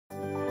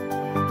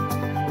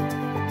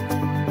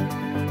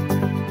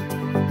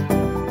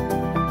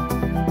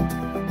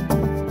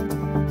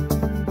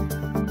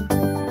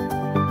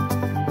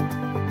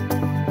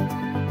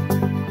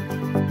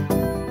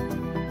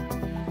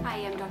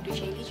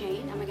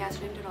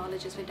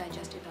gastroenterologist with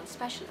digestive health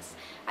specialists.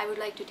 I would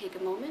like to take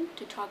a moment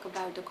to talk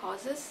about the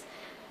causes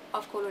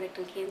of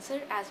colorectal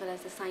cancer as well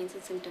as the signs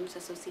and symptoms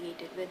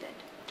associated with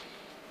it.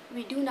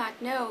 We do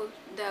not know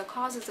the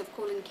causes of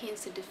colon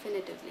cancer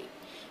definitively.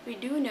 We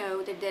do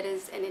know that there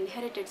is an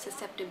inherited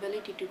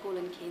susceptibility to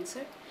colon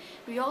cancer.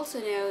 We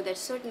also know that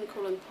certain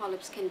colon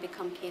polyps can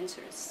become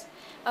cancerous.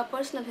 A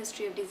personal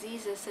history of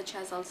diseases such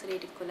as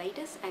ulcerative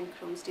colitis and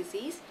Crohn's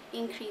disease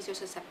increase your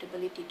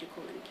susceptibility to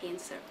colon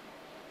cancer.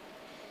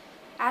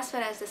 As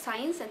far as the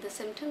signs and the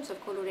symptoms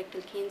of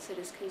colorectal cancer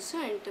is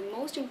concerned, the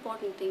most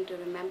important thing to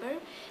remember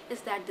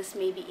is that this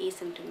may be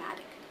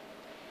asymptomatic.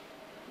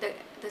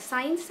 The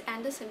signs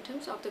and the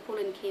symptoms of the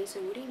colon cancer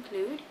would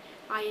include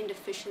iron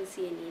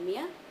deficiency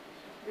anemia,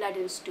 blood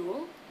in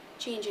stool,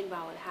 change in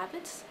bowel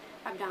habits,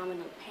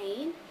 abdominal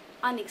pain,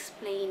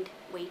 unexplained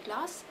weight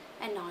loss,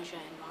 and nausea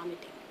and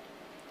vomiting.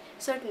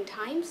 Certain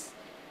times,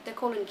 the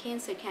colon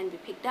cancer can be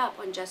picked up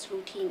on just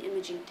routine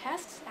imaging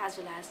tests as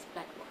well as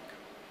blood work.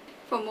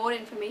 For more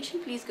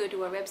information, please go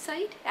to our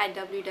website at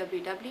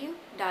www.dhsgi.com.